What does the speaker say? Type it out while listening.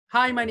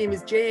Hi, my name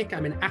is Jake.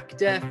 I'm an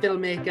actor,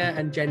 filmmaker,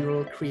 and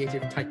general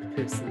creative type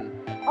person.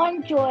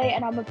 I'm Joy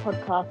and I'm a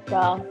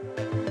podcaster.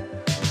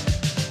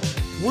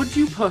 Would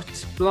you put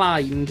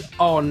blind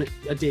on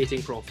a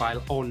dating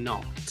profile or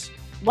not?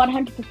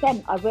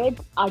 100% I would.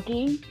 I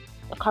do.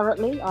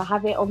 Currently, I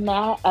have it on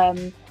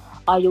there.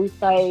 I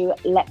also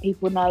let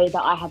people know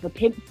that I have a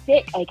pimp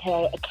stick,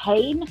 aka a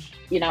cane.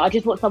 You know, I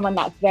just want someone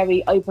that's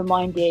very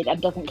open-minded and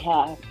doesn't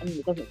care and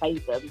it doesn't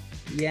faze them.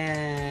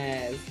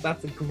 Yes,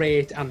 that's a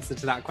great answer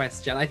to that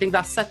question. I think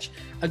that's such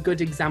a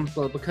good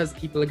example because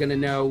people are going to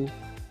know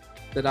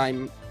that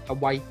I'm a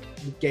white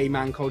gay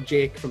man called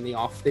Jake from the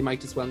off. They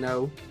might as well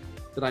know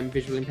that I'm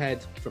visually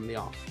impaired from the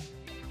off.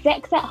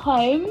 Sex at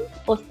home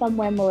or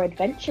somewhere more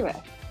adventurous?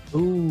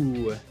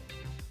 Ooh,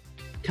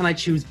 can I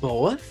choose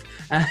both?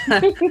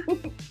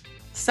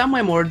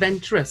 Somewhere more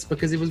adventurous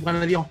because it was one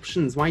of the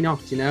options. Why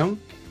not, you know?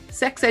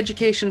 Sex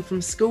education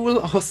from school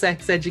or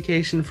sex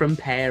education from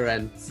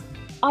parents?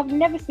 I've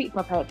never speak to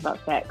my parents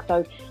about sex,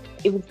 so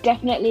it was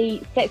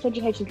definitely sex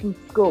education from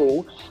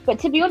school. But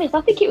to be honest,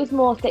 I think it was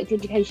more sex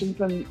education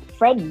from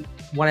friends.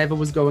 Whatever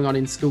was going on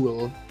in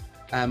school,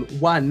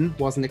 one,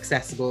 wasn't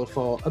accessible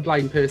for a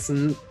blind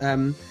person,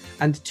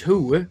 and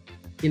two,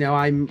 you know,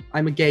 I'm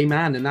a gay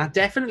man and that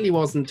definitely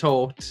wasn't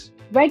taught.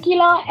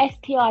 Regular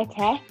STI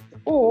test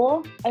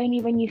or only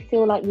when you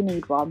feel like you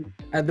need one?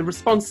 The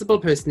responsible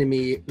person in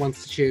me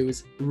wants to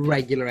choose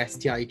regular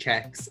STI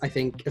checks. I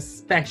think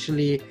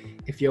especially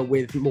if you're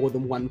with more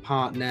than one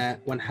partner,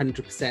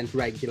 100%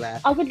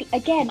 regular. I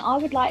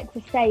would like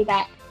to say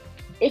that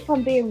if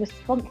I'm being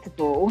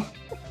responsible,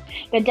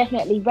 then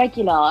definitely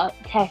regular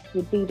tests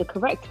would be the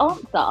correct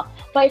answer.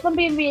 But if I'm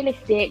being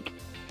realistic,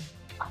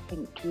 I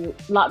think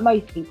like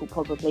most people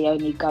probably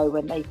only go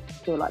when they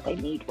feel like they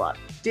need one.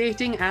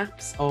 Dating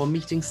apps or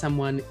meeting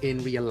someone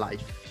in real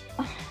life?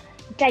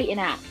 Dating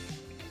apps.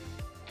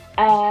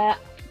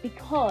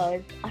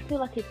 Because I feel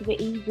like it's a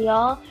bit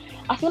easier.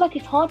 I feel like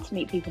it's hard to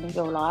meet people in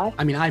real life.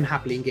 I mean, I'm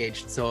happily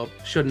engaged, so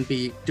shouldn't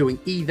be doing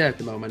either at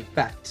the moment.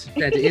 But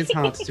it is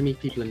hard to meet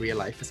people in real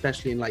life,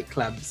 especially in like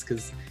clubs,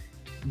 because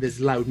there's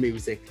loud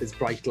music, there's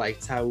bright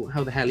lights. How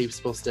the hell are you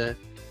supposed to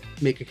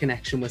make a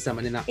connection with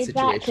someone in that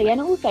situation? Exactly,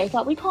 and also it's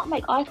like we can't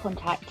make eye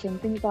contact and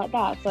things like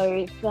that. So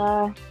it's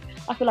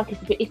I feel like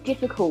it's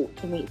difficult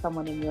to meet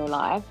someone in real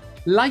life.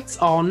 Lights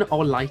on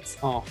or lights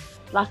off?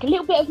 Like a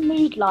little bit of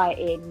mood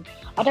lighting.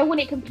 I don't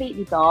want it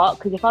completely dark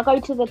because if I go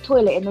to the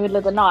toilet in the middle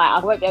of the night, I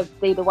won't be able to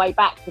see the way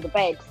back to the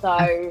bed.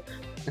 So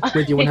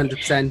with you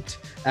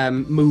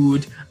 100%.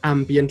 Mood,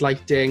 ambient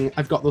lighting.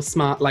 I've got those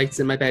smart lights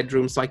in my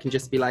bedroom, so I can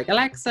just be like,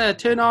 Alexa,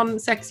 turn on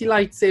sexy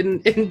lights in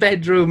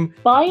bedroom.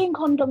 Buying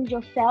condoms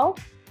yourself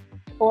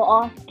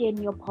or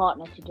asking your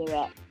partner to do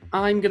it?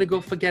 I'm gonna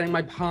go for getting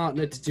my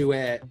partner to do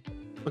it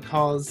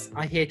because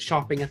I hate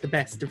shopping at the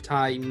best of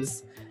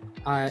times.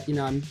 You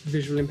know, I'm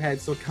visually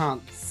impaired, so I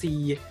can't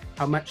see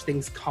how much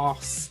things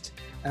cost.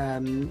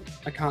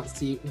 I can't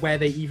see where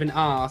they even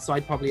are, so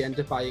I'd probably end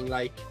up buying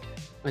like,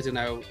 I don't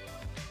know,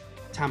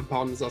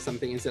 tampons or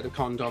something instead of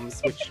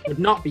condoms, which would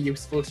not be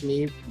useful to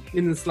me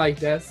in the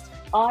slightest.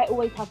 I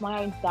always have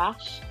my own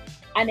stash,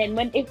 and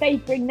then if they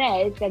bring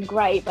theirs, then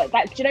great. But do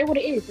you know what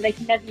it is? They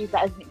can never use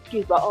that as an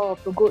excuse. Like, oh, I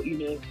forgot, you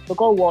know,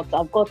 forgot what?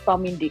 I've got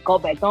some in the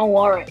cupboard. Don't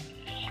worry,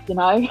 you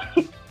know.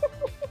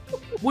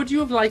 Would you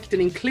have liked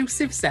an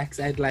inclusive sex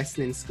ed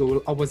lesson in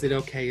school, or was it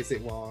okay as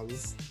it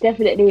was?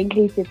 Definitely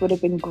inclusive would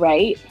have been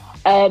great.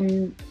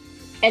 And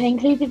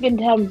inclusive in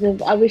terms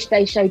of, I wish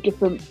they showed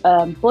different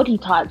body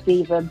types,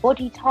 even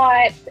body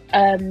types,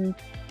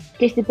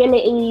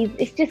 disabilities.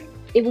 It's just,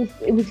 it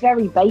was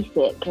very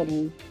basic,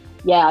 and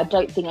yeah, I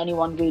don't think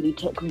anyone really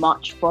took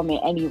much from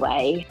it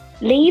anyway.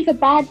 Leave a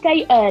bad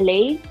day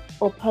early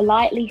or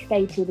politely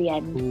stay till the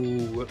end?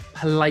 Ooh,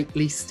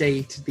 politely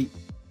stay to the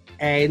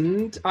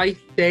end, I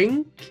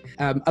think.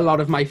 A lot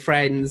of my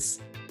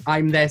friends,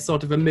 I'm their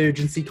sort of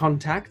emergency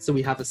contact, so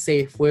we have a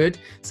safe word.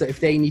 So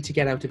if they need to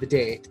get out of a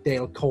date,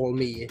 they'll call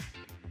me,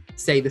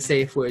 say the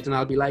safe word, and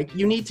I'll be like,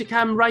 you need to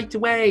come right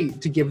away,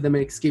 to give them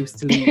an excuse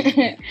to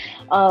leave.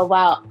 Oh,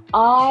 wow.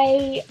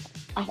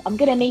 I'm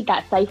going to need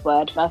that safe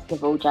word, first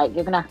of all, Jake.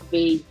 You're going to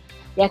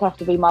have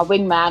to be my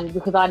wingman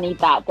because I need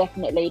that,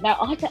 definitely. No,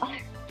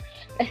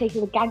 let's say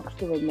the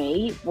gangster in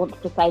me wants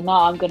to say, no,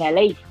 I'm going to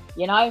leave.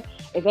 You know,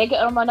 if they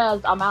get on my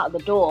nerves, I'm out of the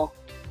door.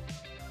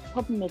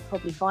 Problem is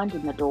probably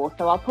finding the door,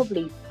 so I'll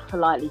probably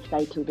politely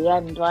stay till the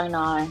end, won't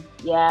I?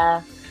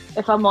 Yeah.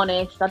 If I'm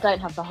honest, I don't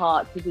have the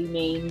heart to be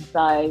mean,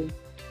 so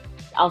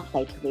I'll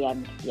stay till the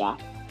end, yeah.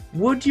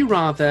 Would you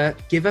rather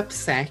give up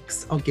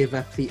sex or give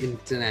up the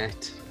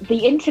internet?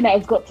 The internet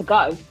has got to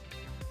go.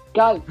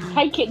 Go.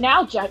 Take it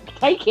now, Jake.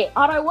 Take it.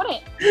 I don't want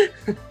it.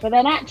 But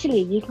then actually,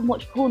 you can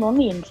watch porn on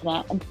the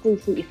internet and still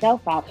sort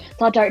yourself out.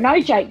 So I don't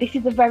know, Jake. This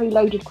is a very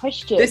loaded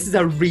question. This is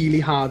a really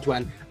hard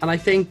one. And I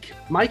think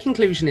my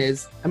conclusion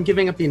is I'm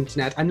giving up the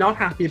internet. I'm not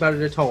happy about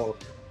it at all.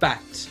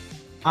 But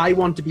I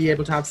want to be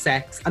able to have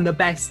sex, and the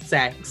best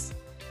sex,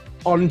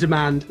 on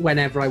demand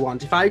whenever I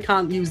want. If I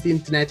can't use the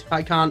internet, if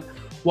I can't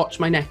watch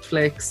my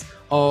Netflix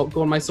or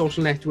go on my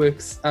social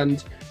networks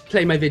and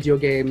play my video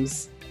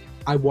games,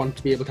 I want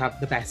to be able to have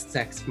the best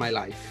sex of my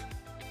life.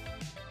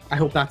 I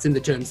hope that's in the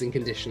terms and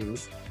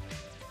conditions.